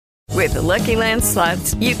With the Lucky Land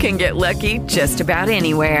Slots, you can get lucky just about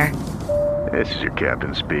anywhere. This is your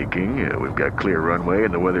captain speaking. We've got clear runway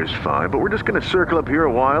and the weather's fine, but we're just going to circle up here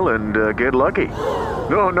a while and get lucky.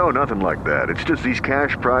 No, nothing like that. It's just these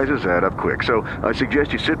cash prizes add up quick. So I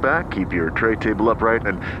suggest you sit back, keep your tray table upright,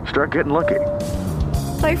 and start getting lucky.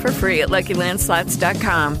 Play for free at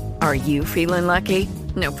LuckyLandSlots.com. Are you feeling lucky?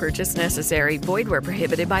 No purchase necessary. Void where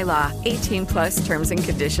prohibited by law. 18 plus terms and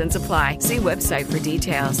conditions apply. See website for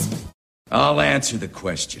details. I'll answer the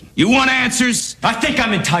question. You want answers? I think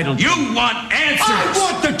I'm entitled. You want answers? I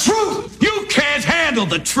want the truth! You can't handle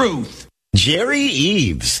the truth. Jerry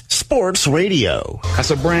Eaves, Sports Radio.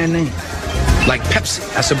 That's a brand name. Like Pepsi,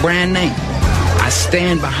 that's a brand name. I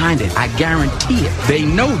stand behind it. I guarantee it. They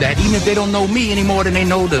know that, even if they don't know me any more than they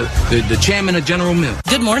know the chairman of General Mills.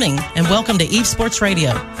 Good morning, and welcome to Eaves Sports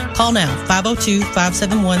Radio. Call now,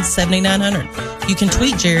 502-571-7900. You can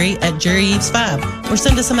tweet Jerry at JerryEaves5 or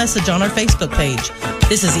send us a message on our Facebook page.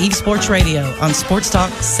 This is Eaves Sports Radio on Sports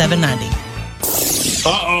Talk 790.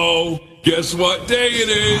 Uh-oh. Guess what day it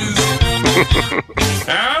is?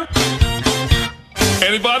 Huh?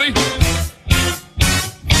 Anybody?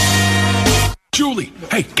 Julie,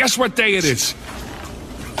 hey, guess what day it is?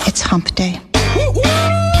 It's hump day.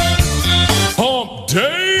 Hump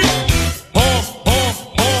day!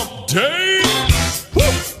 Hump day! Hump day!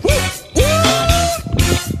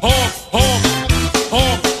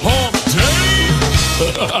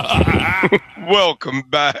 Welcome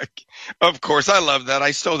back. Of course, I love that.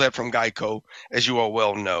 I stole that from Geico, as you all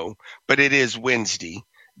well know. But it is Wednesday,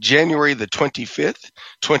 January the 25th,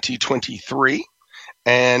 2023.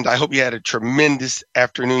 And I hope you had a tremendous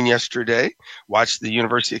afternoon yesterday. Watched the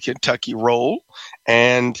University of Kentucky roll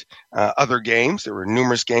and other games. There were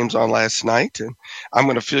numerous games on last night. And I'm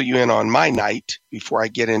going to fill you in on my night before I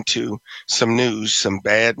get into some news, some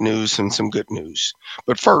bad news and some good news.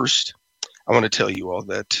 But first, I want to tell you all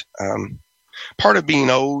that part of being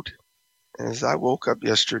old is I woke up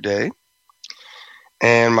yesterday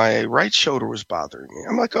and my right shoulder was bothering me.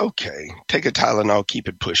 I'm like, okay, take a Tylenol, keep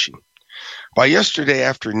it pushing. By yesterday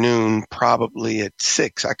afternoon, probably at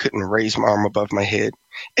 6, I couldn't raise my arm above my head.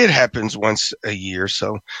 It happens once a year,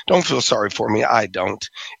 so don't feel sorry for me. I don't.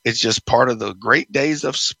 It's just part of the great days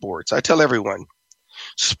of sports. I tell everyone,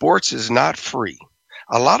 sports is not free.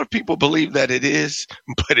 A lot of people believe that it is,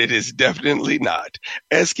 but it is definitely not.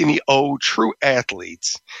 Ask any old true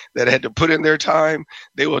athletes that had to put in their time.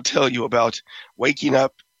 They will tell you about waking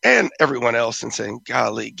up and everyone else and saying,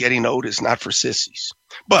 golly, getting old is not for sissies.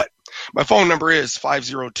 But my phone number is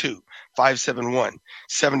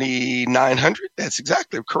 502-571-7900. That's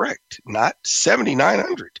exactly correct. Not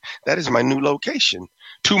 7900. That is my new location.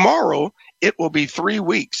 Tomorrow, it will be 3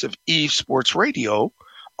 weeks of Eaves Sports Radio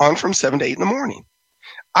on from 7 to 8 in the morning.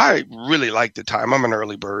 I really like the time. I'm an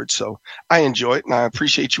early bird, so I enjoy it, and I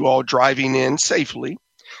appreciate you all driving in safely,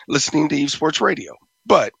 listening to Eaves Sports Radio.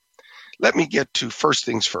 But let me get to first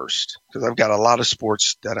things first, because I've got a lot of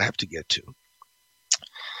sports that I have to get to.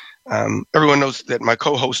 Everyone knows that my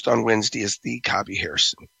co-host on Wednesday is the Cobby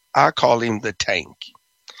Harrison. I call him the Tank.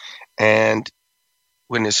 And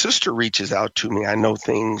when his sister reaches out to me, I know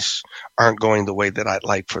things aren't going the way that I'd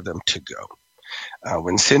like for them to go.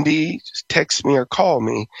 When Cindy texts me or calls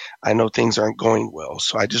me, I know things aren't going well.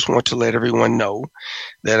 So I just want to let everyone know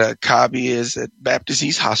that Cobby is at Baptist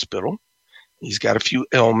East Hospital. He's got a few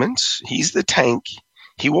ailments. He's the Tank.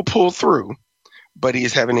 He will pull through, but he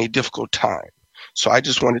is having a difficult time. So I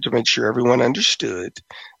just wanted to make sure everyone understood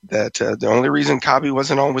that the only reason Cobby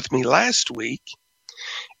wasn't on with me last week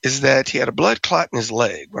is that he had a blood clot in his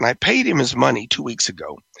leg. When I paid him his money 2 weeks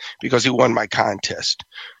ago because he won my contest,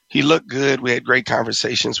 he looked good. We had great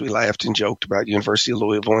conversations. We laughed and joked about University of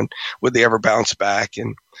Louisville and would they ever bounce back.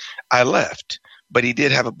 And I left. But he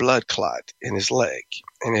did have a blood clot in his leg,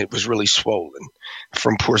 and it was really swollen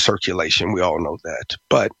from poor circulation. We all know that.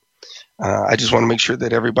 But I just want to make sure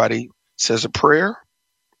that everybody says a prayer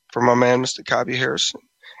for my man, Mr. Cobby Harrison.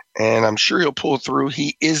 And I'm sure he'll pull through.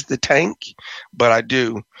 He is the Tank. But I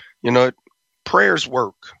do, prayers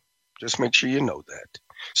work. Just make sure you know that.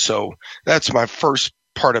 So that's my first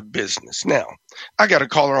part of business. Now, I got a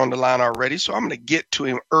caller on the line already, so I'm going to get to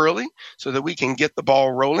him early so that we can get the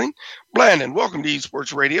ball rolling. Blandon, welcome to Eaves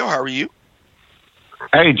Sports Radio. How are you?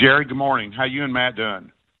 Hey, Jerry. Good morning. How you and Matt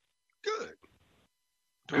doing? Good.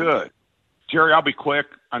 Good. Jerry, I'll be quick.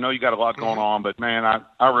 I know you got a lot going on, but, man,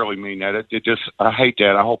 I really mean that. I hate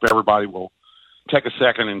that. I hope everybody will take a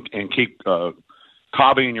second and keep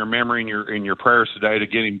Cobby in your memory and in your prayers today to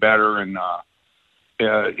get him better. And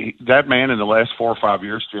that man in the last 4 or 5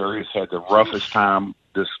 years, Jerry, has had the roughest time.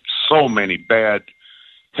 There's so many bad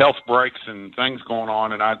health breaks and things going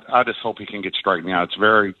on, and I just hope he can get straightened out.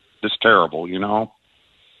 It's terrible, you know.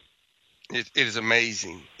 It is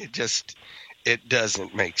amazing. It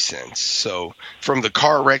doesn't make sense. So from the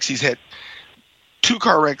car wrecks, he's had 2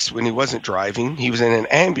 car wrecks when he wasn't driving. He was in an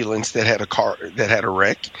ambulance that had a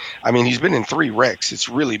wreck. I mean, he's been in 3 wrecks. It's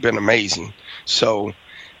really been amazing. So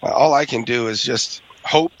all I can do is just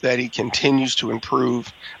hope that he continues to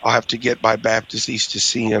improve. I'll have to get by Baptist East to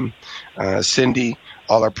see him. Cindy,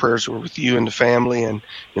 all our prayers were with you and the family, and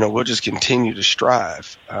we'll just continue to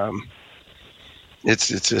strive. It's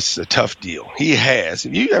just a tough deal. He has.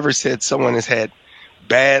 Have you ever said someone has had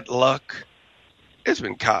bad luck? It's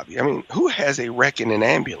been Cobby. I mean, who has a wreck in an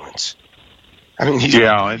ambulance? I mean, he's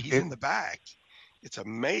in the back. It's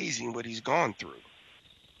amazing what he's gone through.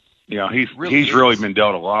 Yeah, he's really been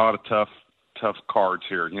dealt a lot of tough cards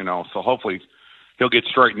here, so hopefully he'll get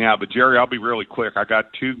straightened out. But, Jerry, I'll be really quick. I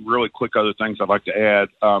got 2 really quick other things I'd like to add.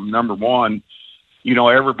 Number one,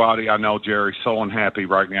 everybody I know, Jerry, so unhappy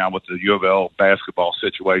right now with the U of L basketball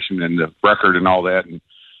situation and the record and all that. And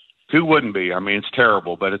who wouldn't be? I mean, it's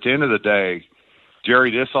terrible. But at the end of the day,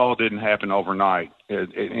 Jerry, this all didn't happen overnight.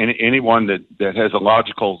 Anyone that has a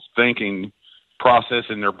logical thinking process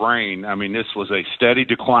in their brain, I mean, this was a steady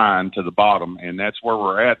decline to the bottom, and that's where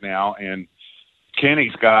we're at now. And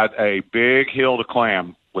Kenny's got a big hill to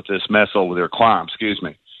climb with this mess over there. Excuse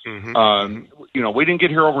me. Mm-hmm. We didn't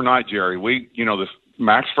get here overnight, Jerry. The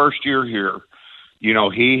Mac's first year here,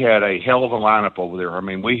 he had a hell of a lineup over there. I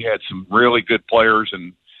mean, we had some really good players,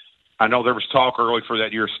 and I know there was talk early for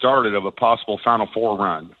that year started of a possible Final Four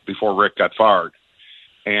run before Rick got fired.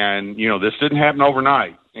 And, this didn't happen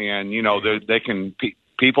overnight. And,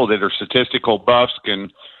 people that are statistical buffs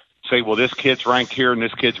can say, well, this kid's ranked here and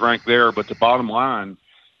this kid's ranked there. But the bottom line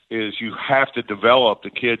is you have to develop the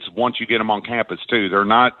kids once you get them on campus too. They're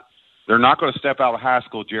not going to step out of high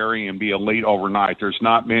school, Jerry, and be elite overnight. There's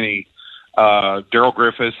not many Daryl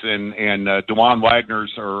Griffiths and DeJuan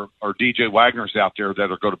Wagners or DJ Wagners out there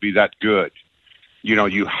that are going to be that good.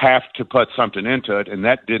 You have to put something into it, and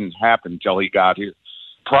that didn't happen until he got here.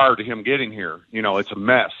 Prior to him getting here, it's a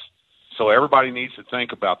mess. So everybody needs to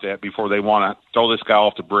think about that before they want to throw this guy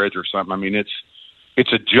off the bridge or something. I mean,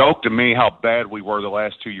 it's a joke to me how bad we were the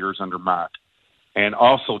last 2 years under Mac. And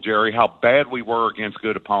also, Jerry, how bad we were against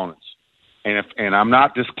good opponents. And I'm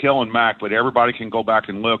not just killing Mac, but everybody can go back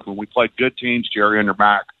and look. When we played good teams, Jerry, under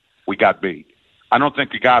Mac, we got beat. I don't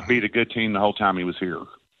think the guy beat a good team the whole time he was here.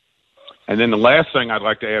 And then the last thing I'd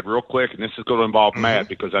like to add real quick, and this is going to involve Matt,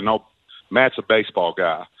 because I know Matt's a baseball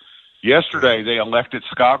guy. Yesterday, they elected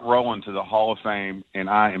Scott Rowland to the Hall of Fame, and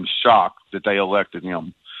I am shocked that they elected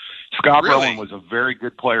him. Scott Rowland was a very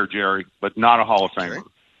good player, Jerry, but not a Hall of Famer. Okay.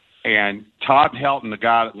 And Todd Helton, the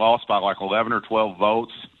guy that lost by like 11 or 12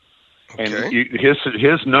 votes, and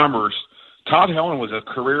his numbers, Todd Helton was a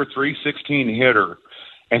career .316 hitter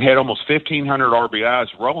and had almost 1,500 RBIs.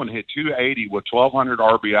 Rowland hit .280 with 1,200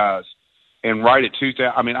 RBIs and right at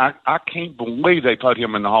 2,000. I mean, I can't believe they put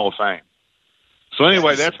him in the Hall of Fame. So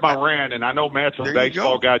anyway, that's my rant, and I know Matt's a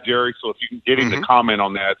baseball guy, Jerry, so if you can get him to comment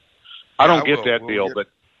on that. I don't get that deal, but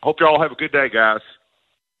hope you all have a good day, guys.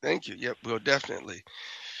 Thank you. Yep, well, definitely.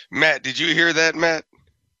 Matt, did you hear that, Matt?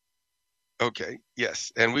 Okay,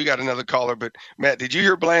 yes, and we got another caller, but Matt, did you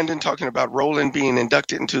hear Blandon talking about Rowland being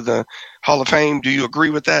inducted into the Hall of Fame? Do you agree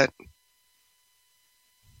with that?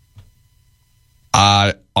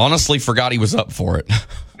 I honestly forgot he was up for it.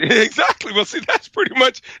 Exactly. Well, see, that's pretty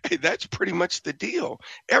much the deal.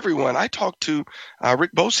 Everyone, I talked to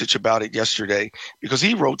Rick Bosich about it yesterday because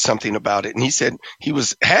he wrote something about it, and he said he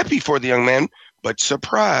was happy for the young man, but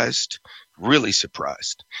surprised, really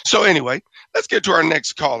surprised. So anyway, let's get to our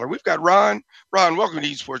next caller. We've got Ron. Ron, welcome to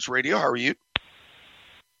eSports Radio. How are you?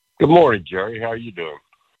 Good morning, Jerry. How are you doing?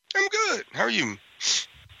 I'm good. How are you?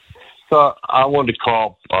 So I wanted to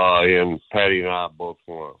call in. Patty and I both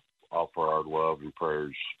want to offer our love and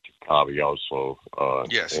prayers to Cobby also.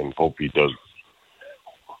 Yes. And hope he does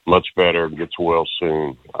much better and gets well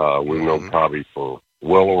soon. We've known Cobby for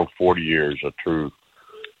well over 40 years, a true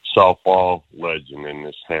softball legend in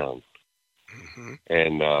this town.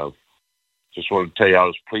 And just wanted to tell you I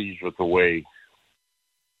was pleased with the way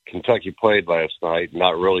Kentucky played last night.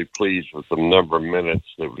 Not really pleased with the number of minutes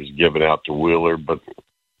that was given out to Wheeler, but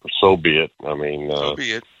so be it. I mean, so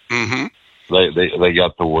be it. They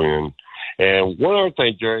got the win. And one other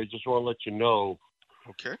thing, Jerry, just want to let you know.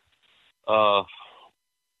 Okay.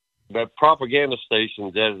 That propaganda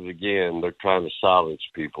station's at it again. They're trying to silence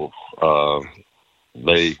people.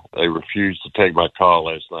 They refused to take my call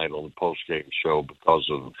last night on the post-game show because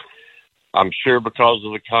of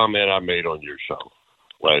the comment I made on your show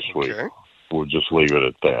last week. We'll just leave it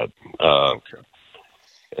at that. Okay.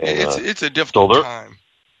 And, it's a difficult time.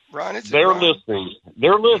 Ron, they're listening.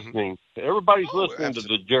 They're listening. Everybody's listening to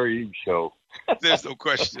the Jerry Eves Show. There's no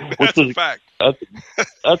question. That's a fact.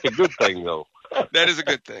 That's a good thing, though. That is a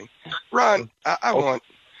good thing. Ron, I want,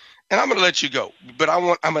 and I'm going to let you go, but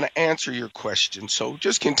I'm going to answer your question. So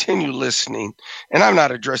just continue listening. And I'm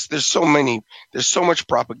not addressing, there's so much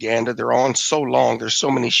propaganda. They're on so long. There's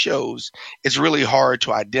so many shows. It's really hard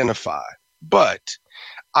to identify. But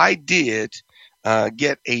I did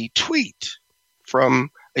get a tweet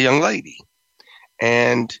from a young lady,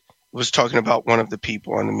 and was talking about one of the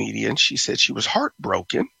people on the media, and she said she was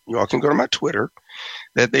heartbroken. You all can go to my Twitter,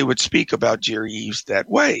 that they would speak about Jerry Eves that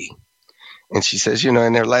way. And she says,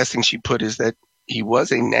 and their last thing she put is that he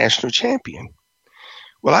was a national champion.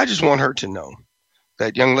 Well, I just want her to know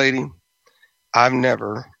that, young lady, I've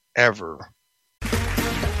never, ever.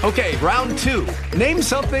 Okay, round 2. Name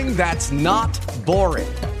something that's not boring.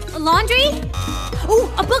 A laundry? Ooh,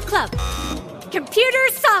 a book club. Computer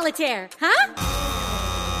solitaire, huh?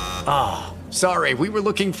 Ah, oh, sorry, we were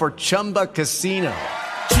looking for Chumba Casino.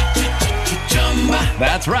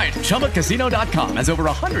 That's right, ChumbaCasino.com has over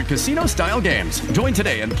 100 casino-style games. Join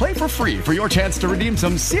today and play for free for your chance to redeem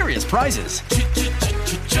some serious prizes.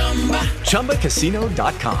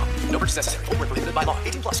 ChumbaCasino.com. No purchase necessary. Void where prohibited by law.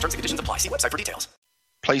 18+. Terms and conditions apply. See website for details.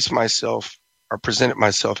 Presented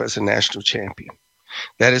myself as a national champion.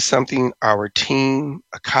 That is something our team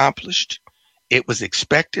accomplished. It was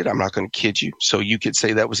expected. I'm not going to kid you. So you could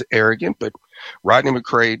say that was arrogant, but Rodney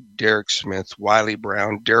McCray, Derek Smith, Wiley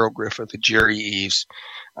Brown, Darrell Griffith, Jerry Eves,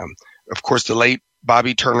 of course, the late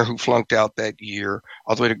Bobby Turner, who flunked out that year,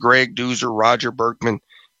 all the way to Greg Doozer, Roger Berkman.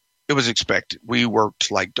 It was expected. We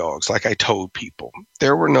worked like dogs, like I told people.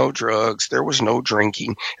 There were no drugs. There was no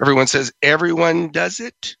drinking. Everyone says everyone does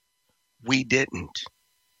it. We didn't.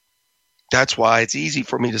 That's why it's easy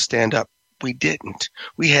for me to stand up. We didn't.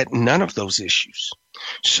 We had none of those issues.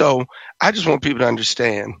 So I just want people to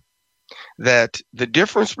understand that the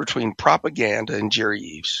difference between propaganda and Jerry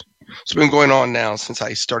Eves, it's been going on now since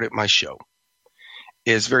I started my show,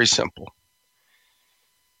 is very simple.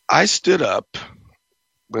 I stood up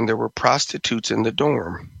when there were prostitutes in the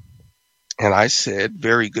dorm, and I said,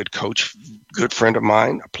 very good coach, good friend of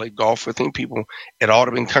mine, I played golf with him. People at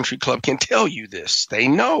Audubon Country Club can tell you this. They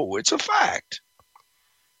know it's a fact.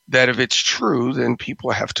 That if it's true, then people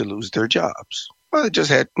have to lose their jobs. Well, it just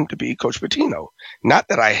happened to be Coach Pitino. Not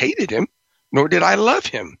that I hated him, nor did I love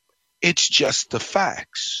him. It's just the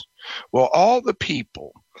facts. Well, all the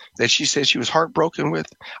people that she said she was heartbroken with,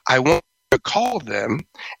 I want to call them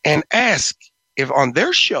and ask if on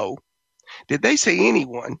their show, did they say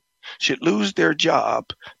anyone should lose their job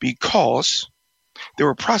because there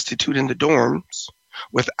were prostitutes in the dorms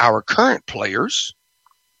with our current players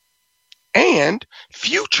and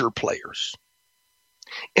future players.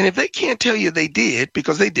 And if they can't tell you they did,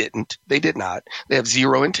 because they did not, they have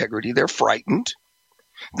zero integrity, they're frightened,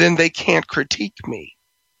 then they can't critique me.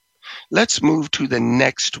 Let's move to the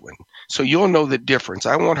next one so you'll know the difference.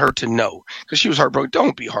 I want her to know, because she was heartbroken.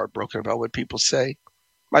 Don't be heartbroken about what people say.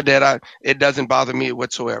 My dad, it doesn't bother me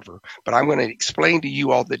whatsoever, but I'm going to explain to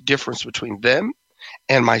you all the difference between them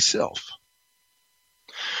and myself.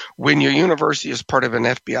 When your university is part of an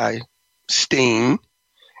FBI sting,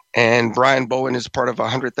 and Brian Bowen is part of a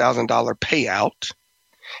 $100,000 payout,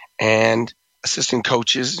 and assistant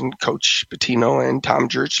coaches and Coach Pitino and Tom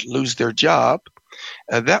Jurich lose their job,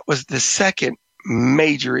 that was the second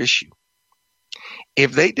major issue.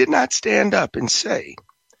 If they did not stand up and say,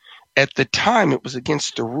 at the time it was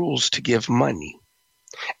against the rules to give money,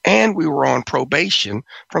 and we were on probation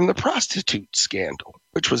from the prostitute scandal,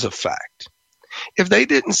 which was a fact. If they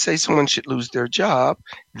didn't say someone should lose their job,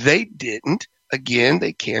 they didn't. Again,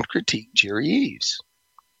 they can't critique Jerry Eves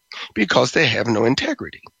because they have no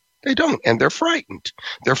integrity. They don't, and they're frightened.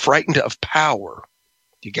 They're frightened of power.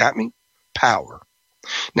 You got me? Power.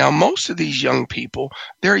 Now, most of these young people,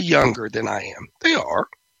 they're younger than I am. They are.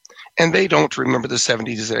 And they don't remember the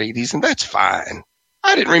 70s or 80s, and that's fine.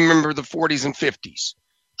 I didn't remember the 40s and 50s.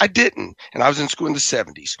 I didn't, and I was in school in the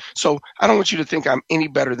 70s. So I don't want you to think I'm any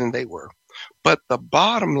better than they were. But the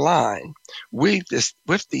bottom line with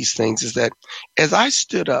these things is that as I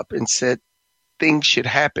stood up and said things should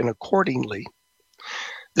happen accordingly,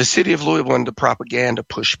 the city of Louisville and the propaganda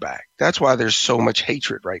pushed back. That's why there's so much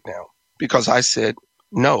hatred right now, because I said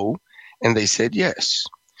no, and they said yes.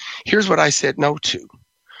 Here's what I said no to.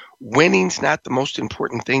 Winning's not the most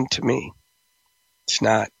important thing to me. It's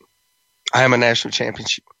not. I am a national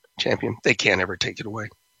champion. They can't ever take it away.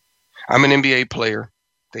 I'm an NBA player.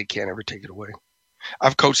 They can't ever take it away.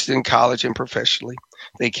 I've coached in college and professionally.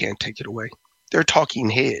 They can't take it away. They're talking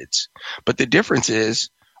heads. But the difference is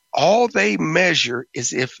all they measure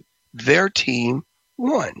is if their team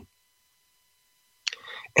won.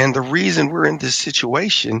 And the reason we're in this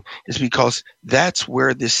situation is because that's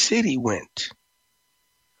where the city went.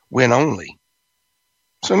 Win only.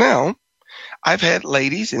 So now, I've had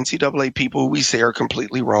ladies, NCAA people who we say are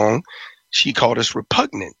completely wrong. She called us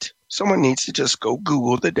repugnant. Someone needs to just go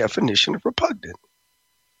Google the definition of repugnant.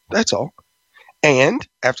 That's all. And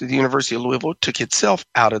after the University of Louisville took itself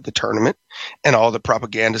out of the tournament and all the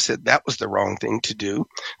propaganda said that was the wrong thing to do,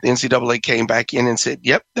 the NCAA came back in and said,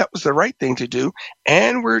 yep, that was the right thing to do.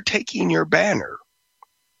 And we're taking your banner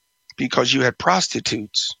because you had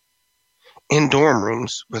prostitutes in dorm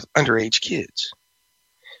rooms with underage kids.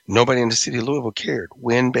 Nobody in the city of Louisville cared.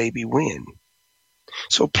 Win, baby, win.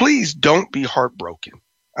 So please don't be heartbroken.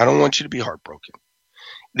 I don't want you to be heartbroken.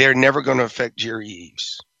 They're never going to affect Jerry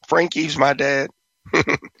Eaves. Frank Eaves, my dad,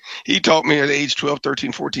 he taught me at age 12,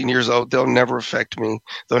 13, 14 years old, they'll never affect me.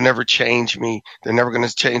 They'll never change me. They're never going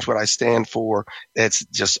to change what I stand for. That's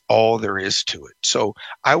just all there is to it. So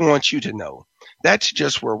I want you to know that's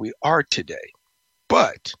just where we are today.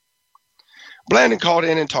 But Blandon called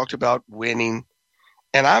in and talked about winning,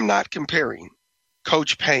 and I'm not comparing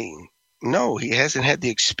Coach Payne. No, he hasn't had the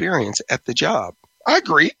experience at the job. I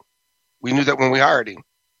agree. We knew that when we hired him.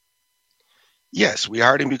 Yes, we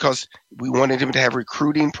hired him because we wanted him to have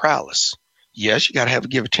recruiting prowess. Yes, you got to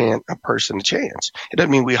give a person a chance. It doesn't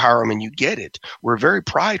mean we hire him and you get it. We're very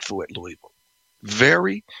prideful at Louisville.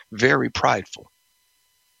 Very, very prideful.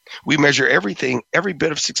 We measure everything, every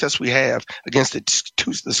bit of success we have against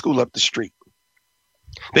the school up the street.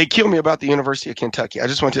 They kill me about the University of Kentucky. I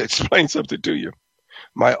just want to explain something to you.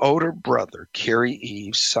 My older brother, Kerry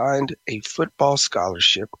Eaves, signed a football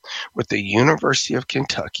scholarship with the University of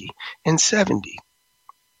Kentucky in 70.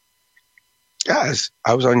 Guys,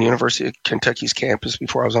 I was on University of Kentucky's campus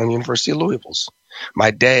before I was on University of Louisville's.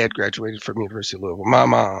 My dad graduated from University of Louisville. My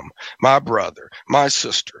mom, my brother, my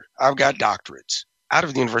sister. I've got doctorates out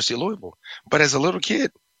of the University of Louisville. But as a little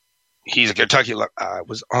kid, he's a Kentucky. I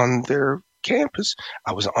was on their campus.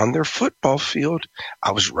 I was on their football field.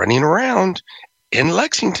 I was running around in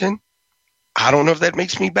Lexington. I don't know if that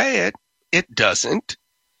makes me bad. It doesn't.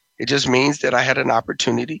 It just means that I had an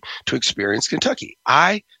opportunity to experience Kentucky.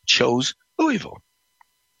 I chose Louisville.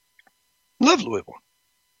 Love Louisville.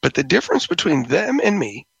 But the difference between them and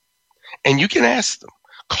me, and you can ask them,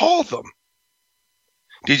 call them.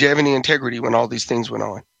 Did you have any integrity when all these things went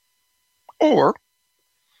on? Or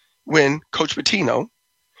when Coach Pitino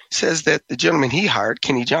says that the gentleman he hired,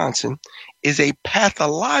 Kenny Johnson, is a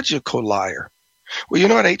pathological liar. Well, you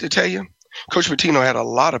know what I hate to tell you? Coach Pitino had a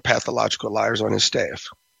lot of pathological liars on his staff.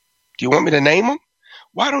 Do you want me to name them?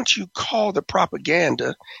 Why don't you call the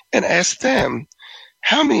propaganda and ask them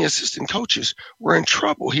how many assistant coaches were in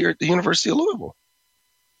trouble here at the University of Louisville?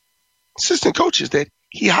 Assistant coaches that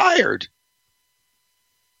he hired.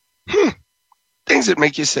 Things that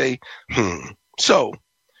make you say, So,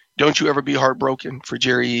 don't you ever be heartbroken for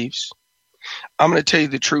Jerry Eaves? I'm going to tell you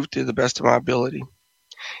the truth to the best of my ability.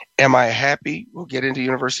 Am I happy we'll get into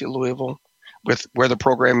University of Louisville with where the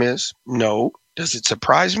program is? No. Does it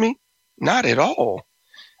surprise me? Not at all.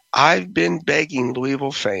 I've been begging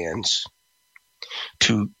Louisville fans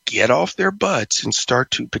to get off their butts and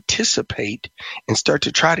start to participate and start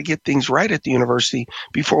to try to get things right at the university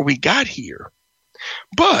before we got here.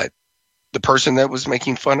 But the person that was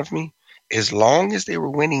making fun of me, as long as they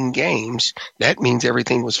were winning games, that means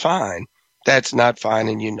everything was fine. That's not fine,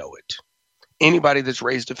 and you know it. Anybody that's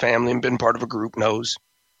raised a family and been part of a group knows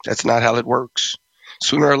that's not how it works.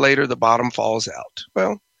 Sooner or later, the bottom falls out.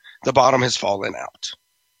 Well, the bottom has fallen out.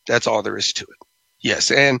 That's all there is to it.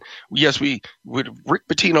 Yes, and yes, would Rick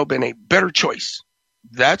Pitino been a better choice?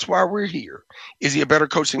 That's why we're here. Is he a better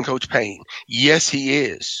coach than Coach Payne? Yes, he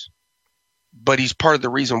is. But he's part of the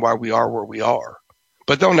reason why we are where we are.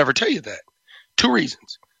 But they'll never tell you that. Two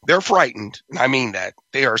reasons. They're frightened, and I mean that.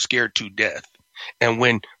 They are scared to death. And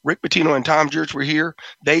when Rick Pitino and Tom Jurich were here,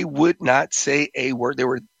 they would not say a word. They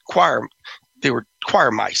were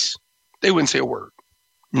choir mice. They wouldn't say a word.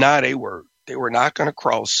 Not a word. They were not going to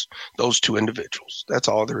cross those two individuals. That's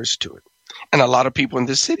all there is to it. And a lot of people in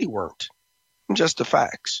this city weren't. Just the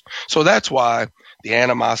facts. So that's why the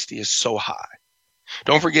animosity is so high.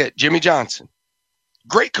 Don't forget, Jimmy Johnson,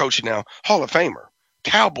 great coach now, Hall of Famer.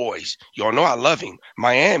 Cowboys, y'all know I love him.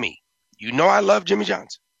 Miami, you know I love Jimmy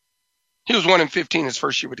Johnson. He was 1-15 his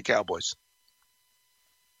first year with the Cowboys.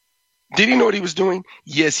 Did he know what he was doing?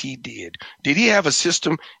 Yes, he did. Did he have a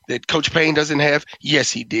system that Coach Payne doesn't have?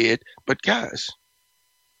 Yes, he did. But guys,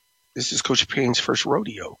 This is Coach Payne's first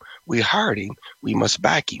rodeo. We hired him. We must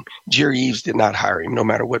back him. Jerry Eaves did not hire him, no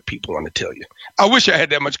matter what people want to tell you. I wish I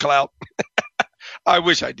had that much clout. I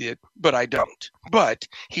wish I did, but I don't. But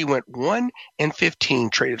he went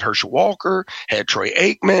 1-15, traded Herschel Walker, had Troy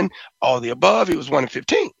Aikman, all the above. He was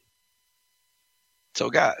 1-15. So,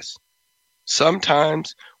 guys,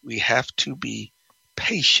 sometimes we have to be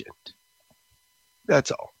patient.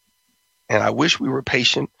 That's all. And I wish we were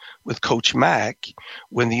patient with Coach Mack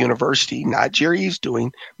when the university, not Jerry Eaves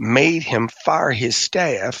doing, made him fire his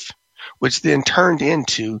staff, which then turned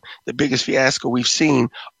into the biggest fiasco we've seen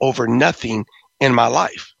over nothing in my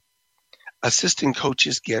life. Assistant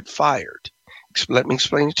coaches get fired. Let me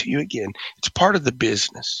explain it to you again. It's part of the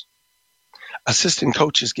business. Assistant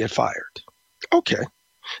coaches get fired. Okay.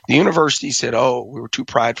 The university said, oh, we were too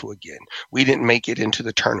prideful again. We didn't make it into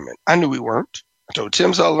the tournament. I knew we weren't. So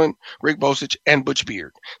Tim Sullivan, Rick Bosich, and Butch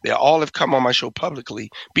Beard, they all have come on my show publicly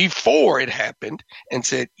before it happened and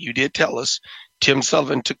said, you did tell us. Tim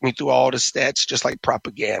Sullivan took me through all the stats just like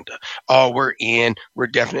propaganda. Oh, we're in. We're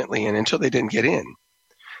definitely in, until they didn't get in.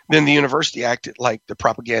 Then the university acted like the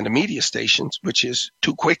propaganda media stations, which is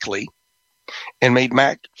too quickly, and made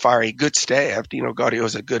Mack fire a good staff. Dino Gaudio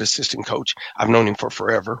is a good assistant coach. I've known him for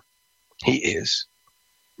forever. He is.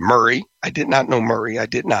 Murray, I did not know Murray. I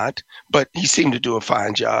did not. But he seemed to do a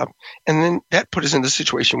fine job. And then that put us in the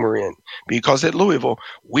situation we're in. Because at Louisville,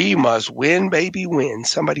 we must win, baby, win.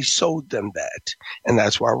 Somebody sold them that. And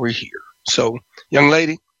that's why we're here. So, young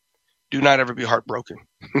lady, do not ever be heartbroken.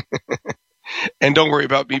 And don't worry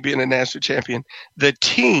about me being a national champion. The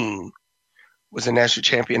team was a national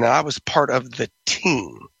champion, and I was part of the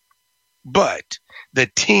team. But the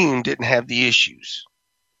team didn't have the issues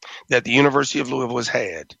that the University of Louisville has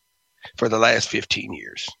had for the last 15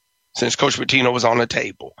 years, since Coach Pitino was on the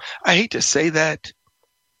table. I hate to say that,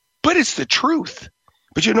 but it's the truth.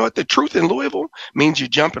 But you know what? The truth in Louisville means you're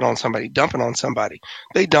jumping on somebody, dumping on somebody.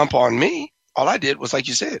 They dump on me. All I did was, like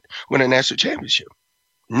you said, win a national championship.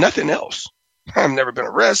 Nothing else. I've never been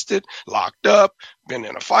arrested, locked up, been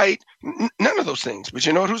in a fight, none of those things. But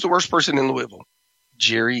you know what? Who's the worst person in Louisville?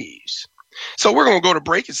 Jerry Eaves. So we're going to go to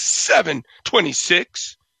break. It's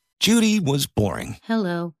 7:26. Judy was boring.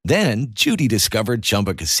 Hello. Then Judy discovered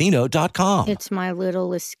ChumbaCasino.com. It's my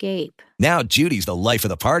little escape. Now Judy's the life of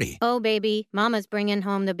the party. Oh, baby, mama's bringing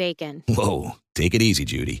home the bacon. Whoa, take it easy,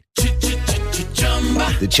 Judy.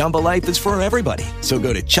 The Chumba life is for everybody. So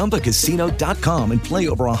go to ChumbaCasino.com and play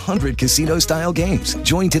over 100 casino-style games.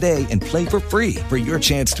 Join today and play for free for your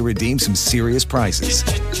chance to redeem some serious prizes.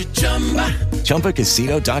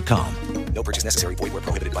 ChumbaCasino.com. No purchase necessary. Void where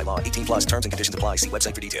prohibited by law. 18 plus terms and conditions apply. See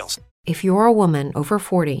website for details. If you're a woman over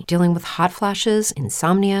 40 dealing with hot flashes,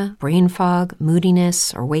 insomnia, brain fog,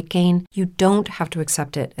 moodiness, or weight gain, you don't have to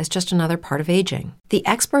accept it as just another part of aging. The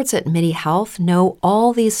experts at MIDI Health know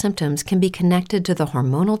all these symptoms can be connected to the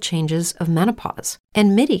hormonal changes of menopause.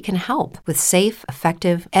 And MIDI can help with safe,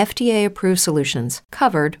 effective, FDA-approved solutions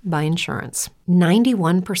covered by insurance.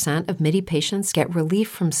 91% of MIDI patients get relief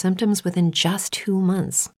from symptoms within just 2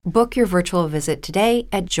 months. Book your virtual visit today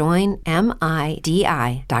at joinmidi.com.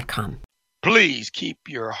 Please keep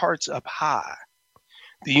your hearts up high.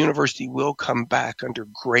 The university will come back under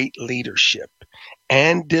great leadership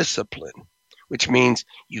and discipline, which means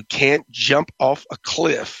you can't jump off a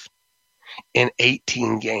cliff in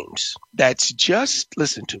 18 games. That's just,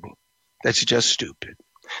 listen to me, that's just stupid.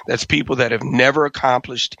 That's people that have never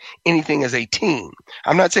accomplished anything as a team.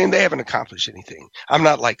 I'm not saying they haven't accomplished anything. I'm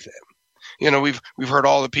not like them. You know, we've heard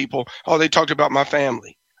all the people, oh, they talked about my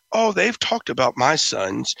family. Oh, they've talked about my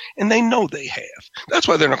sons, and they know they have. That's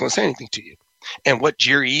why they're not going to say anything to you. And what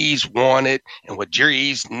Jerry Eaves wanted and what Jerry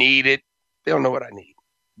Eaves needed, they don't know what I need.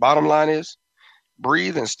 Bottom line is,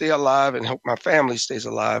 breathe and stay alive and hope my family stays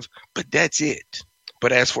alive, but that's it.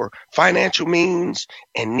 But as for financial means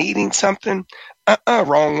and needing something,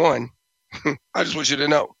 wrong one. I just want you to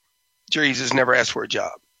know, Jerry Eaves has never asked for a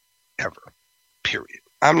job, ever, period.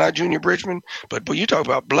 I'm not Junior Bridgman, but you talk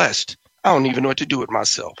about blessed. I don't even know what to do with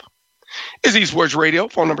myself. It's East Sports Radio.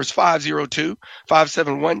 Phone number is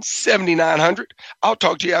 502-571-7900. I'll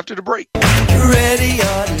talk to you after the break. Ready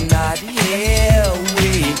or not, here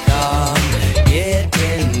we come.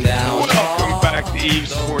 Getting down. Welcome back to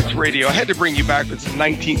East Sports Radio. I had to bring you back with some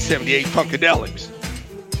 1978 Funkadelics.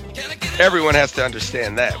 Everyone has to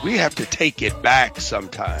understand that. We have to take it back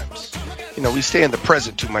sometimes. You know, we stay in the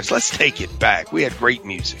present too much. Let's take it back. We had great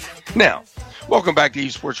music. Now, welcome back to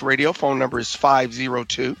East Sports Radio. Phone number is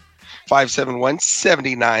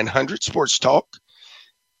 502-571-7900. Sports Talk,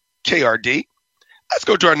 KRD. Let's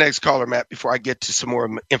go to our next caller, Matt, before I get to some more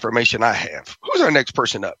information I have. Who's our next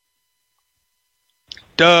person up?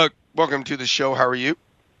 Doug. Welcome to the show. How are you?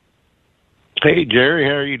 Hey, Jerry.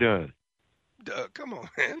 How are you doing? Doug, come on,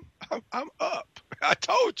 man. I'm up. I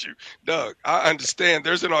told you. Doug, I understand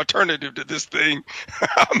there's an alternative to this thing.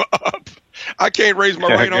 I'm up. I can't raise my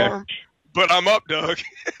right arm, but I'm up, Doug.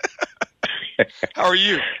 How are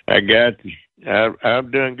you? I got you. I'm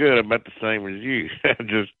doing good. I'm about the same as you. I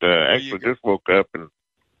just woke up and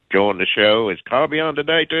joined the show. Is Cobby on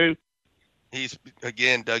today, too?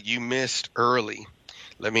 Again, Doug, you missed early.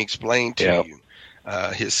 Let me explain to you.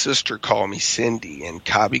 His sister called me, Cindy, and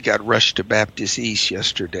Cobby got rushed to Baptist East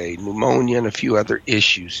yesterday. Pneumonia and a few other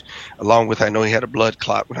issues, along with, I know he had a blood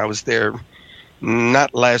clot when I was there,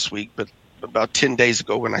 not last week, but about 10 days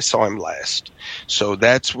ago when I saw him last. So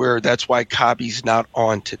that's why Cobby's not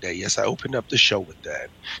on today. Yes, I opened up the show with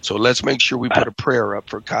that. So let's make sure we put a prayer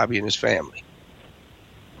up for Cobby and his family.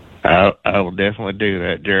 I will definitely do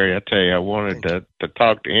that, Jerry. I tell you, I wanted to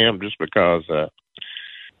talk to him just because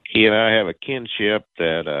he and I have a kinship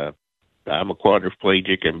that I'm a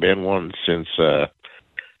quadriplegic and been one since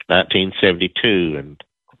 1972. And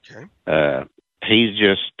he's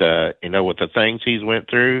just, with the things he's went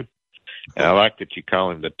through, and I like that you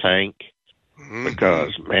call him the tank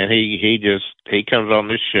because, man, he comes on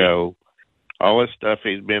this show, all this stuff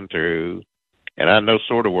he's been through, and I know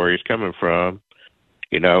sort of where he's coming from,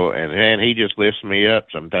 and he just lifts me up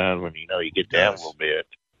sometimes when, you get down a little bit.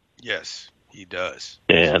 Yes. He does.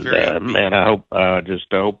 And, man, I hope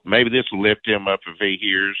maybe this will lift him up if he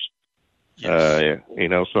hears,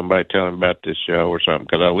 somebody tell him about this show or something,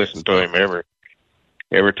 because I listen to him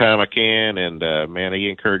every time I can, and, man, he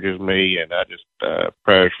encourages me, and I just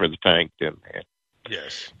prayers for the tank.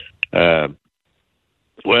 Yes. Well,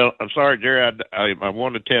 I'm sorry, Jerry, I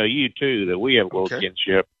want to tell you, too, that we have a little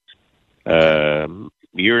kinship.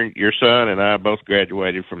 Your son and I both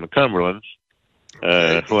graduated from the Cumberlands.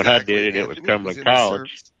 When I did it was Cumberland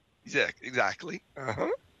College. Exactly.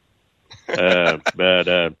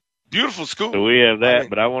 But beautiful school. So we have that,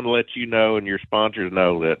 but I want to let you know and your sponsors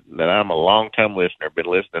know that I'm a long-time listener. Been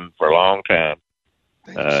listening for a long time.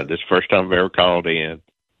 This is the first time I've ever called in.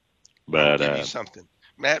 But I'll give you something.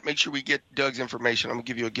 Matt, make sure we get Doug's information. I'm going to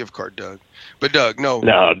give you a gift card, Doug. But, Doug, no.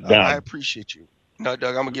 I appreciate you. No,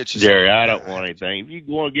 Doug, I'm going to get you Jerry, I don't want anything. If you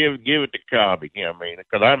want to give it to Cobby,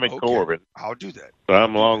 because I'm in Corbin. I'll do that. So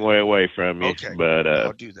I'm a long way away from you. Okay. But,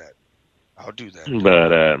 I'll do that.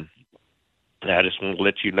 But I just want to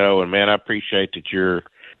let you know, and, man, I appreciate that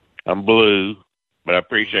I'm blue, but I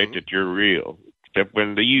appreciate that you're real. Except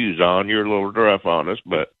when the U's on, you're a little rough on us,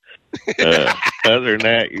 but other than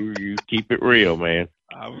that, you keep it real, man.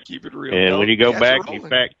 I will keep it real. And when you go back and you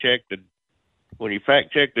fact check the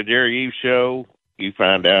Jerry Eves show, you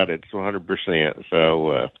find out it's 100%.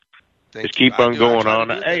 So just keep on going on.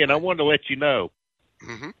 Hey, and I wanted to let you know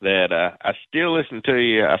that I still listen to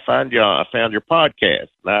you. I found your podcast.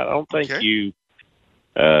 Now, I don't think you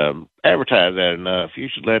advertise that enough. You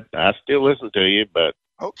should I still listen to you, but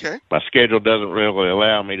my schedule doesn't really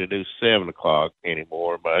allow me to do 7 o'clock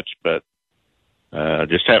anymore much. But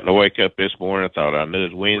just happened to wake up this morning. I thought I knew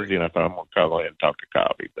it was Wednesday, and I thought I'm going to call ahead and talk to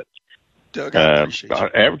Cobby. But Doug, I appreciate you.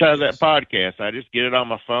 Advertise that podcast. I just get it on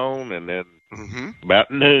my phone, and then about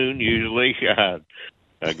noon usually I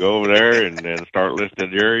go over there and then start listening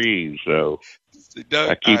to Jerry Eves. So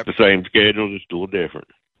Doug, I keep the same schedule, just a little different.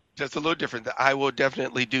 Just a little different. I will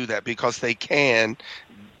definitely do that because they can.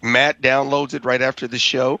 Matt downloads it right after the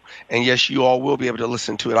show, and yes, you all will be able to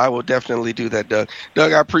listen to it. I will definitely do that, Doug.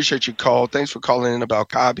 Doug, I appreciate your call. Thanks for calling in about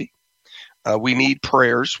Cobby. We need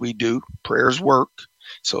prayers. We do. Prayers work.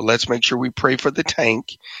 So let's make sure we pray for the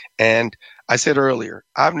tank. And I said earlier,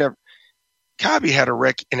 Cobby had a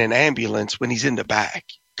wreck in an ambulance when he's in the back.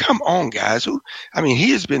 Come on, guys.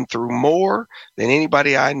 He has been through more than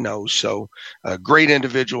anybody I know. So a great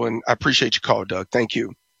individual, and I appreciate your call, Doug. Thank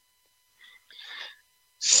you.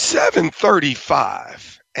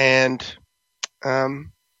 7:35, and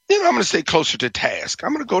I'm going to stay closer to task.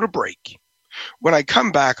 I'm going to go to break. When I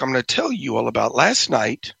come back, I'm going to tell you all about last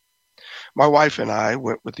night. My wife and I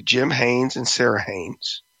went with Jim Haynes and Sarah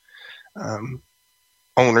Haynes,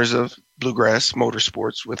 owners of Bluegrass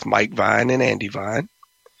Motorsports, with Mike Vine and Andy Vine.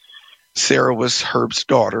 Sarah was Herb's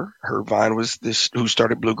daughter. Herb Vine was who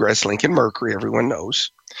started Bluegrass Lincoln Mercury, everyone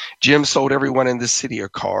knows. Jim sold everyone in the city a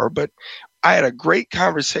car, but I had a great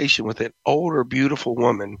conversation with an older, beautiful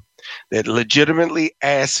woman that legitimately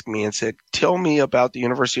asked me and said, tell me about the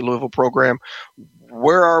University of Louisville program.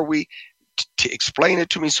 Where are we? To explain it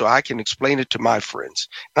to me so I can explain it to my friends.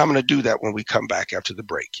 And I'm going to do that when we come back after the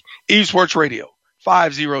break. Eves Sports Radio,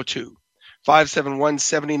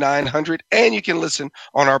 502-571-7900. And you can listen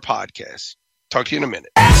on our podcast. Talk to you in a minute.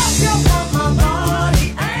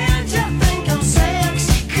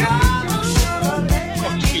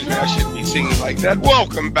 singing like that.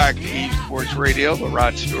 Welcome back to Eve Sports Radio with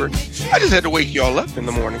Rod Stewart. I just had to wake you all up in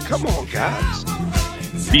the morning. Come on, guys.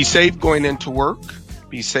 Be safe going into work.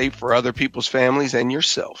 Be safe for other people's families and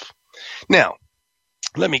yourself. Now,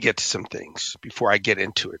 let me get to some things before I get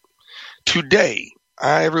into it. Today,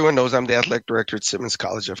 everyone knows I'm the athletic director at Simmons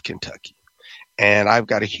College of Kentucky. And I've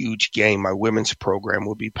got a huge game. My women's program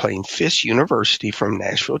will be playing Fisk University from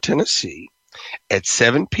Nashville, Tennessee at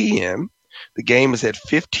 7 p.m. The game is at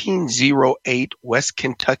 1508 West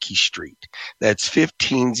Kentucky Street. That's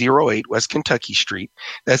 1508 West Kentucky Street.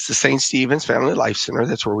 That's the St. Stephen's Family Life Center.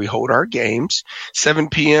 That's where we hold our games. 7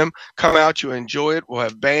 p.m. Come out. You enjoy it. We'll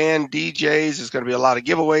have band, DJs. There's going to be a lot of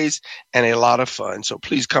giveaways and a lot of fun. So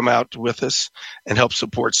please come out with us and help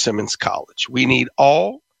support Simmons College. We need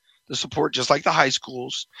all the support, just like the high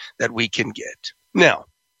schools, that we can get. Now,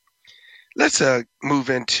 let's move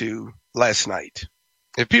into last night.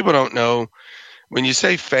 If people don't know, when you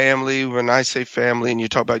say family, when I say family and you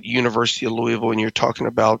talk about University of Louisville and you're talking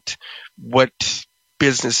about what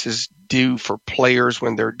businesses do for players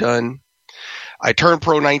when they're done, I turned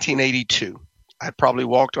pro 1982. I probably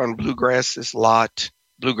walked on Bluegrass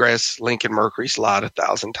Lincoln Mercury's lot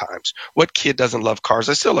 1,000 times. What kid doesn't love cars?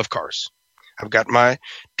 I still love cars. I've got my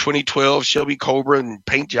 2012 Shelby Cobra and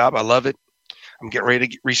paint job. I love it. I'm getting ready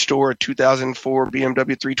to restore a 2004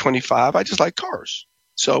 BMW 325. I just like cars.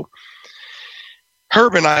 So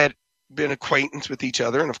Herb and I had been acquaintance with each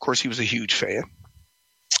other, and of course he was a huge fan.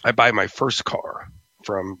 I buy my first car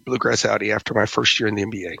from Bluegrass Audi after my first year in the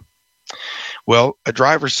NBA. Well, a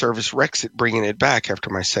driver's service wrecks it, bringing it back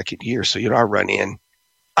after my second year. So, I run in.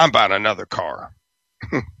 I'm buying another car.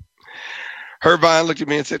 Herb Vine looked at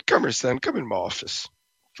me and said, "Come here, son. Come in my office."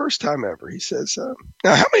 First time ever. He says,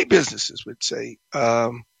 now how many businesses would say,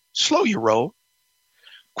 slow your roll,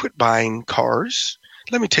 quit buying cars.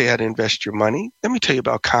 Let me tell you how to invest your money. Let me tell you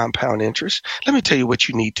about compound interest. Let me tell you what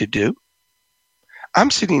you need to do. I'm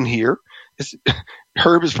sitting here.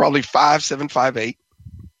 Herb is probably 5'7", 5'8".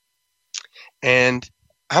 And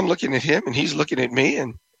I'm looking at him and he's looking at me.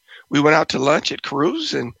 And we went out to lunch at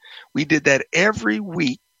Caru's and we did that every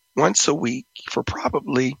week, once a week for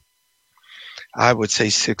probably, I would say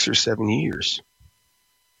 6 or 7 years.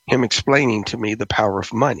 Him explaining to me the power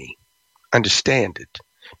of money. Understand it.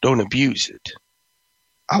 Don't abuse it.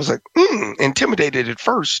 I was like, intimidated at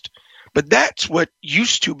first, but that's what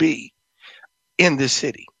used to be in this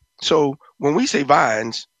city. So when we say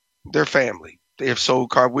Vines, they're family. They have sold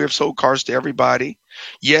cars. We have sold cars to everybody.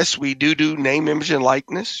 Yes, we do name, image, and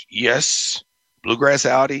likeness. Yes. Bluegrass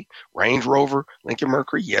Audi, Range Rover, Lincoln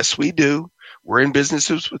Mercury. Yes, we do. We're in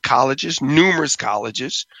businesses with colleges, numerous.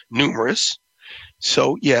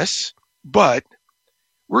 So, yes, but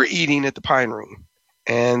we're eating at the Pine Room,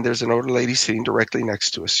 and there's an older lady sitting directly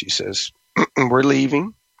next to us. She says, "We're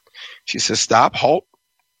leaving." She says, "Stop, halt.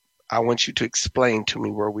 I want you to explain to me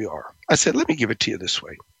where we are." I said, "Let me give it to you this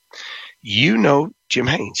way. You know Jim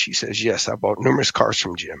Haynes?" She says, "Yes, I bought numerous cars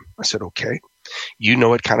from Jim." I said, "Okay. You know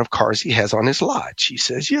what kind of cars he has on his lot?" She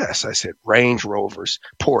says, "Yes." I said, "Range Rovers,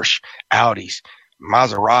 Porsche, Audis,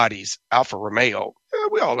 Maseratis, Alfa Romeo."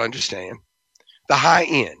 We all understand. "The high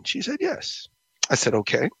end?" She said, "Yes." I said,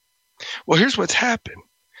 "Okay. Well, here's what's happened.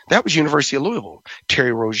 That was University of Louisville.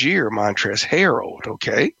 Terry Rozier, Montrezl Harrell,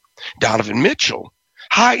 okay? Donovan Mitchell,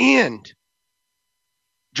 high end.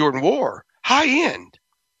 Jordan War, high end.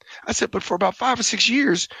 I said, but for about 5 or 6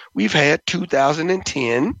 years, we've had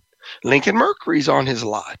 2010 Lincoln Mercury's on his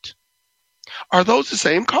lot. Are those the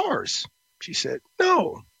same cars? She said,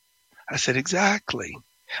 "No." I said, "Exactly."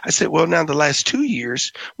 I said, "Well, now the last 2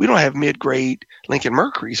 years, we don't have mid-grade Lincoln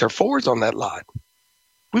Mercury's or Fords on that lot.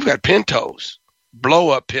 We've got Pintos,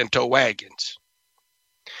 blow-up Pinto wagons."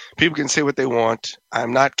 People can say what they want.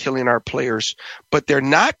 I'm not killing our players, but they're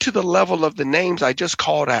not to the level of the names I just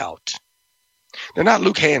called out. They're not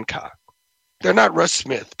Luke Hancock. They're not Russ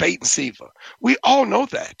Smith, Peyton Siva. We all know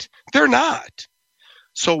that. They're not.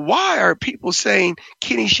 So why are people saying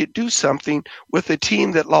Kenny should do something with a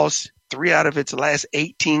team that lost 3 out of its last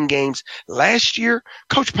 18 games last year?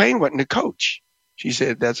 Coach Payne wasn't the coach. She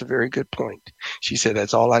said, "That's a very good point." She said,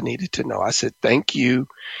 "That's all I needed to know." I said, "Thank you."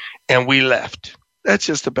 And we left. That's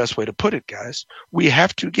just the best way to put it, guys. We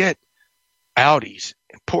have to get Audis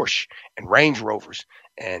and Porsche and Range Rovers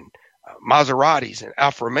and Maseratis and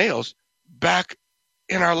Alfa Romeos back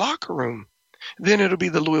in our locker room. Then it'll be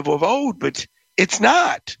the Louisville of old, but it's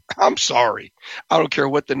not. I'm sorry. I don't care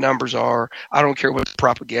what the numbers are. I don't care what the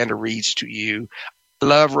propaganda reads to you. I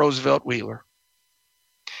love Roosevelt Wheeler.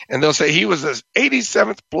 And they'll say he was the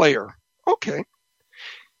 87th player. Okay.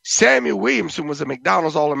 Samuel Williamson was a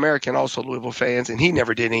McDonald's All-American, also Louisville fans, and he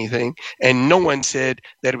never did anything. And no one said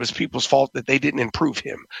that it was people's fault that they didn't improve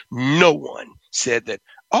him. No one said that,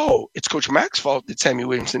 oh, it's Coach Mack's fault that Samuel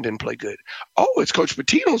Williamson didn't play good. Oh, it's Coach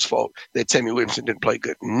Pitino's fault that Samuel Williamson didn't play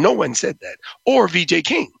good. No one said that. Or VJ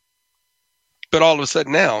King. But all of a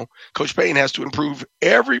sudden now, Coach Payne has to improve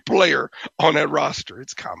every player on that roster.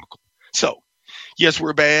 It's comical. So, yes,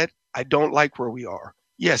 we're bad. I don't like where we are.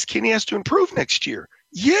 Yes, Kenny has to improve next year.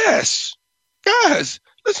 Yes. Guys,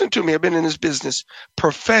 listen to me. I've been in this business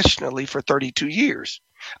professionally for 32 years.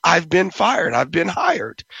 I've been fired. I've been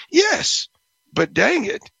hired. Yes. But dang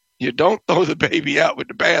it, you don't throw the baby out with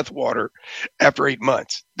the bathwater after 8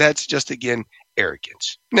 months. That's just, again,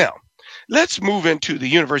 arrogance. Now, let's move into the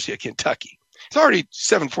University of Kentucky. It's already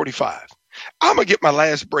 7:45. I'm going to get my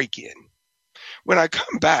last break in. When I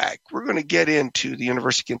come back, we're going to get into the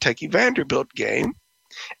University of Kentucky Vanderbilt game.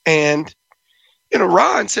 And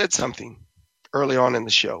Ron said something early on in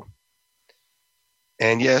the show.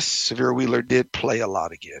 And yes, Severe Wheeler did play a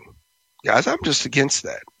lot again. Guys, I'm just against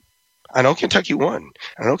that. I know Kentucky won.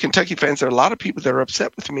 I know Kentucky fans, there are a lot of people that are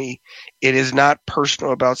upset with me. It is not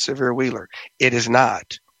personal about Severe Wheeler. It is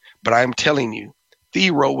not. But I'm telling you,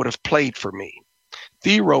 Thero would have played for me.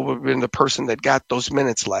 Thero would have been the person that got those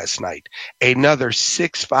minutes last night. Another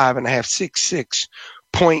 6'5.5", 6'6"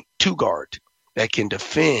 point two guard that can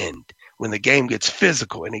defend when the game gets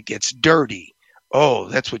physical and it gets dirty. Oh,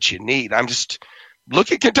 that's what you need.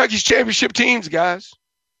 Look at Kentucky's championship teams, guys.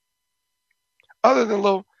 Other than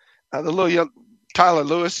the little young Tyler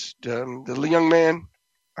Lewis, the young man,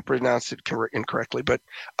 I pronounced it incorrectly, but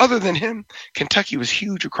other than him, Kentucky was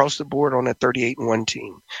huge across the board on that 38-1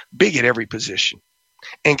 team. Big at every position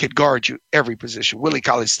and could guard you every position. Willie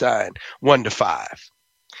Cauley-Stein, 1-5.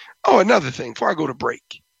 Oh, another thing before I go to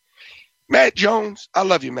break. Matt Jones, I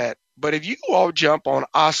love you, Matt. But if you all jump on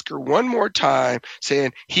Oscar one more time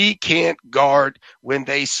saying he can't guard when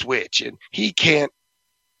they switch and he can't,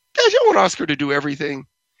 guys, you want Oscar to do everything?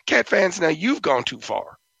 Cat fans, now you've gone too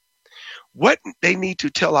far. What they need to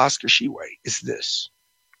tell Oscar Tshiebwe is this.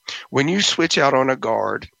 When you switch out on a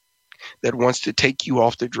guard that wants to take you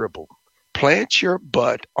off the dribble, plant your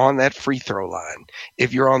butt on that free throw line.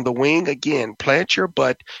 If you're on the wing, again, plant your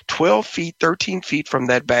butt 12 feet, 13 feet from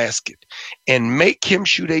that basket and make him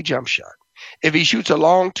shoot a jump shot. If he shoots a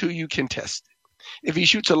long two, you contest it. If he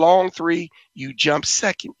shoots a long three, you jump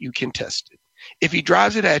second, you contest it. If he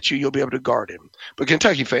drives it at you, you'll be able to guard him. But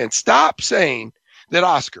Kentucky fans, stop saying that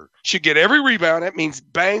Oscar should get every rebound. That means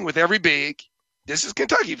bang with every big. This is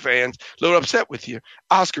Kentucky fans, a little upset with you.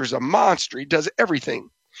 Oscar's a monster. He does everything.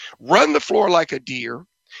 Run the floor like a deer.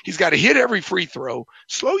 He's got to hit every free throw.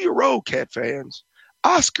 Slow your roll, Cat fans.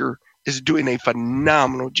 Oscar is doing a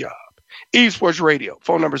phenomenal job. Eve Sports Radio.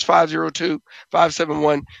 Phone number is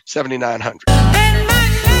 502-571-7900.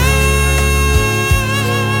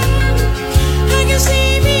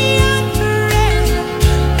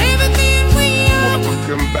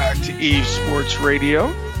 Welcome back to Eve Sports Radio.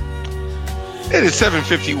 It is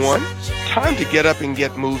 7:51. Time to get up and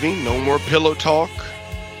get moving. No more pillow talk.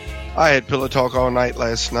 I had pillow talk all night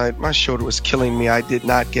last night. My shoulder was killing me. I did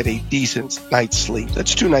not get a decent night's sleep.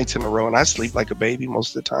 That's 2 nights in a row, and I sleep like a baby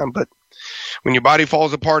most of the time. But when your body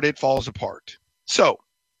falls apart, it falls apart. So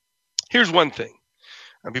here's one thing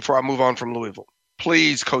before I move on from Louisville.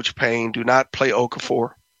 Please, Coach Payne, do not play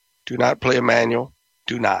Okafor. Do not play Emmanuel.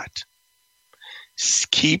 Do not.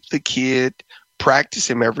 Keep the kid. Practice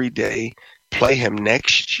him every day. Play him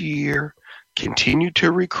next year. Continue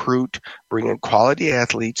to recruit. Bring in quality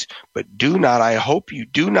athletes. But do not, I hope you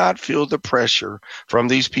do not feel the pressure from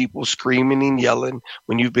these people screaming and yelling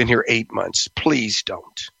when you've been here 8 months. Please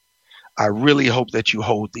don't. I really hope that you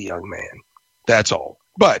hold the young man. That's all.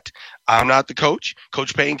 But I'm not the coach.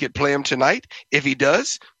 Coach Payne could play him tonight. If he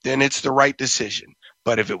does, then it's the right decision.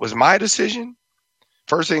 But if it was my decision,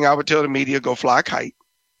 first thing I would tell the media, go fly a kite.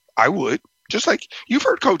 I would. Just like you've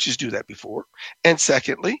heard coaches do that before. And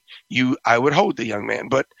secondly, I would hold the young man.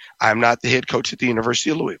 But I'm not the head coach at the University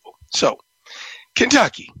of Louisville. So,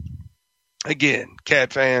 Kentucky. Again,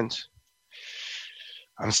 Cat fans,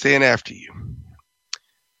 I'm staying after you.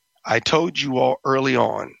 I told you all early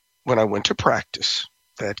on when I went to practice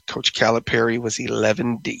that Coach Calipari was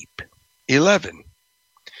 11 deep. 11.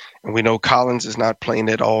 And we know Collins is not playing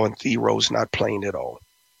at all and Thero's not playing at all.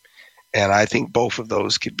 And I think both of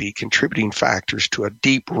those could be contributing factors to a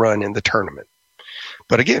deep run in the tournament.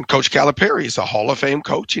 But again, Coach Calipari is a Hall of Fame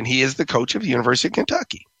coach, and he is the coach of the University of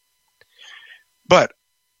Kentucky. But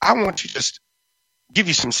I want to just give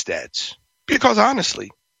you some stats. Because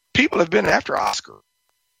honestly, people have been after Oscar.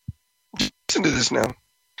 Listen to this now.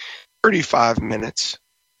 35 minutes,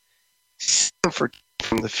 for 2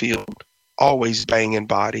 from the field, always banging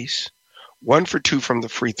bodies. 1 for 2 from the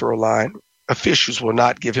free throw line. Officials will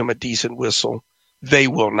not give him a decent whistle. They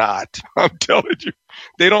will not. I'm telling you.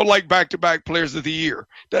 They don't like back-to-back players of the year.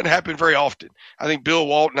 Doesn't happen very often. I think Bill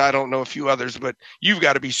Walton, I don't know a few others, but you've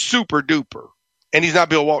got to be super duper. And he's not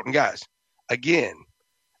Bill Walton, guys. Again,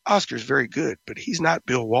 Oscar's very good, but he's not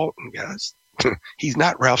Bill Walton, guys. He's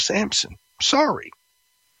not Ralph Sampson. Sorry.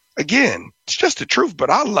 Again, it's just the truth,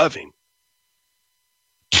 but I love him.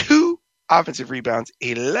 2 offensive rebounds,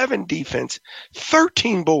 11 defense,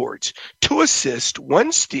 13 boards, 2 assists,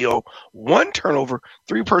 1 steal, 1 turnover,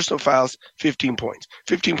 3 personal fouls, 15 points.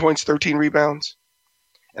 15 points, 13 rebounds.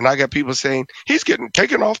 And I got people saying, he's getting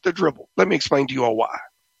taken off the dribble. Let me explain to you all why.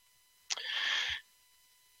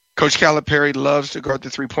 Coach Calipari loves to guard the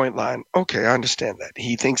three-point line. Okay, I understand that.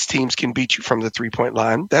 He thinks teams can beat you from the three-point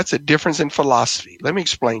line. That's a difference in philosophy. Let me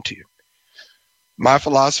explain to you. My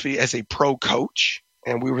philosophy as a pro coach,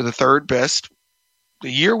 and we were the 3rd best.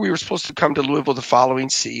 The year we were supposed to come to Louisville the following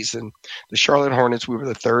season, the Charlotte Hornets, we were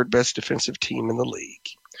the 3rd best defensive team in the league.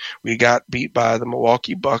 We got beat by the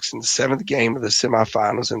Milwaukee Bucks in the 7th game of the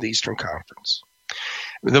semifinals in the Eastern Conference.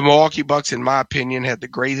 The Milwaukee Bucks, in my opinion, had the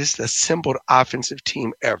greatest assembled offensive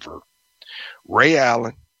team ever. Ray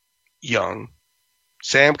Allen, young.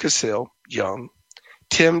 Sam Cassell, young.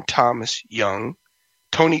 Tim Thomas, young.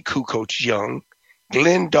 Tony Kukoc, young.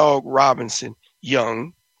 Glenn Dog Robinson,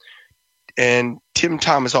 young. And Tim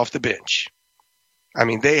Thomas off the bench. I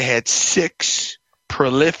mean, they had 6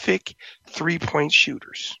 prolific three-point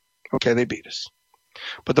shooters. Okay, they beat us.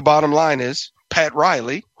 But the bottom line is Pat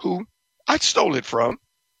Riley, who I stole it from,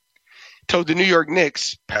 told the New York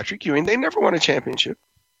Knicks, Patrick Ewing, they never won a championship.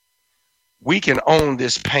 We can own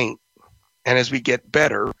this paint. And as we get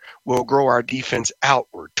better, we'll grow our defense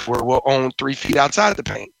outward to where we'll own 3 feet outside the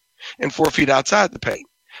paint and 4 feet outside the paint.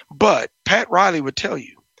 But Pat Riley would tell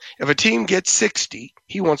you, if a team gets 60,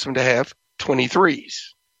 he wants them to have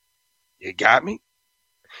 23s. You got me?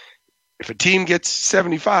 If a team gets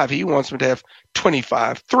 75, he wants them to have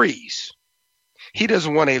 25 threes. He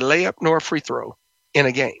doesn't want a layup nor a free throw in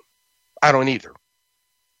a game. I don't either.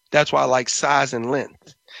 That's why I like size and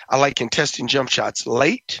length. I like contesting jump shots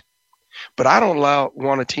late, but I don't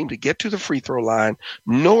want a team to get to the free throw line,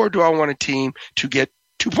 nor do I want a team to get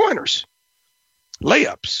 2-pointers,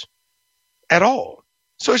 layups at all.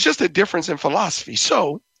 So it's just a difference in philosophy.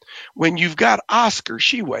 So when you've got Oscar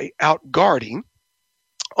Tshiebwe out guarding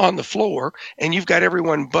on the floor and you've got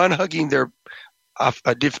everyone bun-hugging their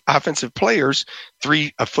offensive players,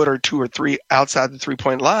 a foot or 2 or 3 outside the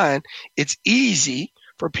three-point line, it's easy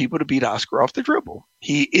for people to beat Oscar off the dribble.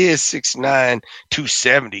 He is 6'9",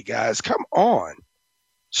 270, guys. Come on.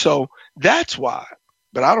 So that's why.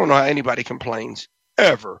 But I don't know how anybody complains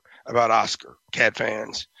ever about Oscar, Cat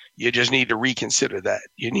fans. You just need to reconsider that.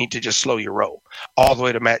 You need to just slow your roll. All the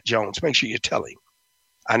way to Matt Jones. Make sure you tell him.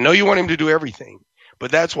 I know you want him to do everything,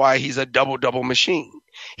 but that's why he's a double-double machine.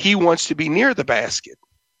 He wants to be near the basket.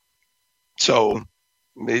 So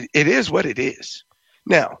it is what it is.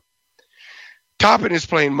 Now, Toppin is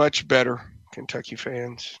playing much better, Kentucky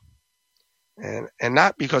fans. And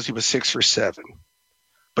not because he was 6 for 7,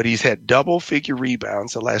 but he's had double-figure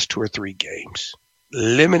rebounds the last 2 or 3 games.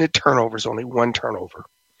 Limited turnovers, only 1 turnover.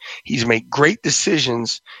 He's made great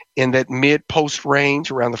decisions in that mid-post range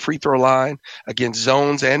around the free throw line against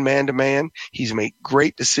zones and man-to-man. He's made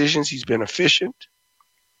great decisions. He's been efficient.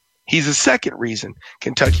 He's the second reason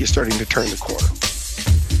Kentucky is starting to turn the corner.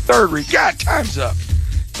 Third reason, God, time's up.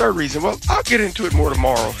 Third reason, well, I'll get into it more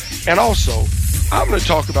tomorrow. And also, I'm going to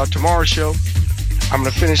talk about tomorrow's show. I'm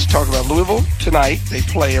going to finish talking about Louisville tonight. They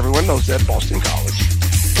play, everyone knows that, Boston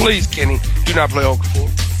College. Please, Kenny, do not play Okafor.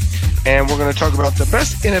 And we're going to talk about the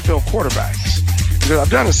best NFL quarterbacks. Because I've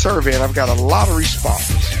done a survey and I've got a lot of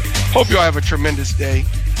responses. Hope you all have a tremendous day.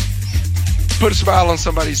 Put a smile on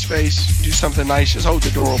somebody's face. Do something nice. Just hold the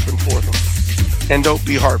door open for them. And don't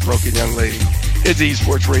be heartbroken, young lady. It's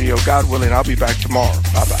eSports Radio. God willing, I'll be back tomorrow.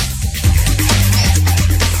 Bye-bye.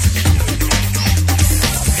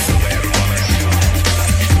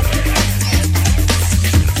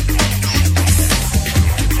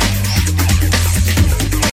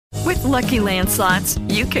 With Lucky Land Slots,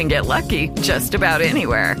 you can get lucky just about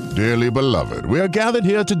anywhere. Dearly beloved, we are gathered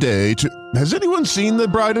here today to... Has anyone seen the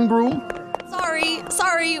bride and groom?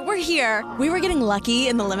 Sorry, we're here. We were getting lucky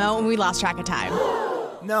in the limo and we lost track of time.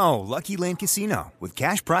 No, Lucky Land Casino, with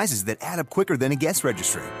cash prizes that add up quicker than a guest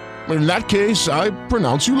registry. In that case, I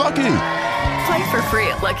pronounce you lucky. Play for free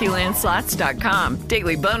at LuckyLandSlots.com.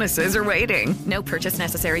 Daily bonuses are waiting. No purchase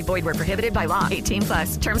necessary. Void where prohibited by law.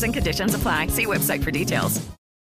 18+. Terms and conditions apply. See website for details.